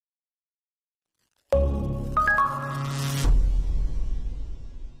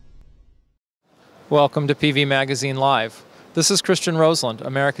Welcome to PV Magazine Live. This is Christian Roseland,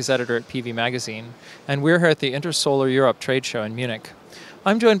 America's editor at PV Magazine, and we're here at the Intersolar Europe trade show in Munich.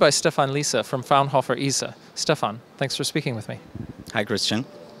 I'm joined by Stephan Lisse from Fraunhofer ISE. Stephan, thanks for speaking with me. Hi, Christian.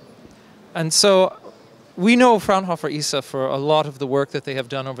 And so, we know Fraunhofer ISE for a lot of the work that they have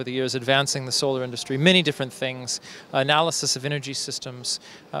done over the years advancing the solar industry, many different things, analysis of energy systems.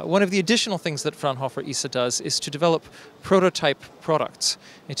 One of the additional things that Fraunhofer ISE does is to develop prototype products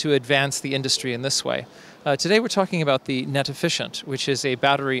and to advance the industry in this way. Today we're talking about the Netefficient, which is a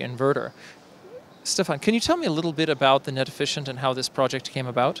battery inverter. Stephan, can you tell me a little bit about the Netefficient and how this project came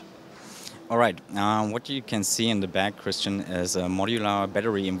about? All right. What you can see in the back, Christian, is a modular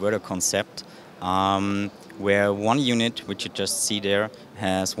battery inverter concept. Where one unit, which you just see there,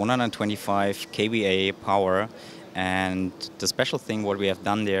 has 125 kVA power, and the special thing what we have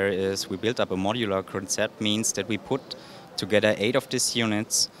done there is we built up a modular concept, means that we put together 8 of these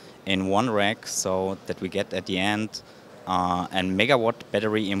units in one rack, so that we get at the end a megawatt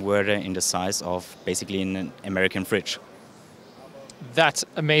battery inverter in the size of basically an American fridge. That's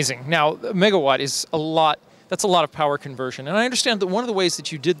amazing. Now, a megawatt is a lot. That's a lot of power conversion. And I understand that one of the ways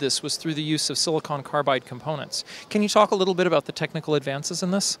that you did this was through the use of silicon carbide components. Can you talk a little bit about the technical advances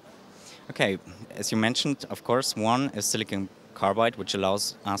in this? Okay, as you mentioned, of course, one is silicon carbide, which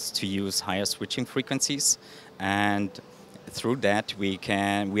allows us to use higher switching frequencies. And through that, we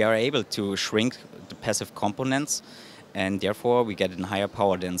are able to shrink the passive components, and therefore we get a higher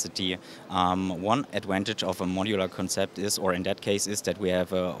power density. One advantage of a modular concept is, or in that case, is that we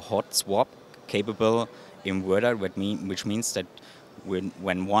have a hot swap capable inverter, which means that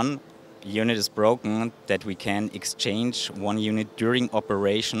when one unit is broken, that we can exchange one unit during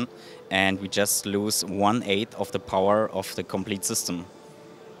operation, and we just lose 1/8 of the power of the complete system.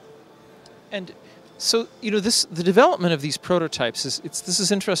 And so, you know, the development of these prototypes this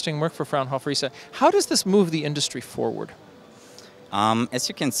is interesting work for Fraunhofer ISE. How does this move the industry forward? As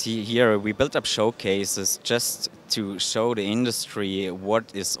you can see here, we built up showcases just to show the industry what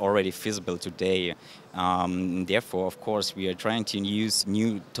is already feasible today. Therefore, of course, we are trying to use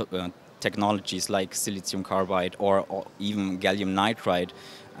new technologies like silicon carbide or even gallium nitride.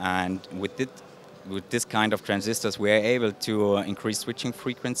 And with this kind of transistors, we are able to increase switching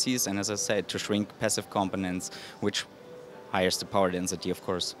frequencies and, as I said, to shrink passive components, which higher the power density, of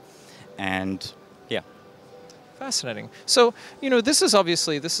course. And yeah. Fascinating. So, you know, this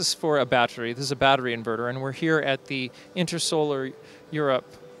is for a battery. This is a battery inverter, and we're here at the Intersolar Europe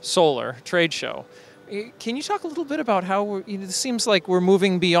Solar Trade Show. Can you talk a little bit about how it seems like we're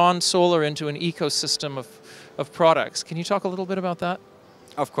moving beyond solar into an ecosystem of products? Can you talk a little bit about that?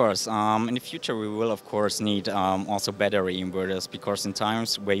 Of course. In the future, we will, of course, need also battery inverters, because in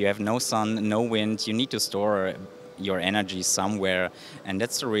times where you have no sun, no wind, you need to store your energy somewhere. And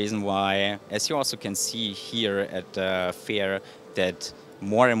that's the reason why, as you also can see here at the fair, that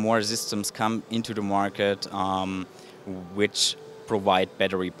more and more systems come into the market which provide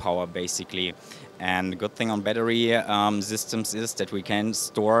battery power, basically. And the good thing on battery systems is that we can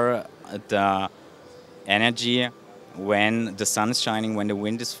store the energy when the sun is shining, when the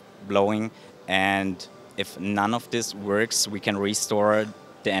wind is blowing, and if none of this works, we can restore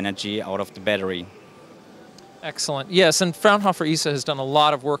the energy out of the battery. Excellent. Yes, and Fraunhofer ISE has done a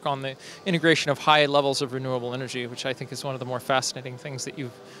lot of work on the integration of high levels of renewable energy, which I think is one of the more fascinating things that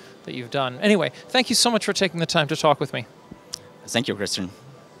you've done. Anyway, thank you so much for taking the time to talk with me. Thank you, Christian.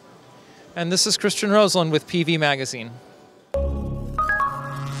 And this is Christian Roseland with PV Magazine.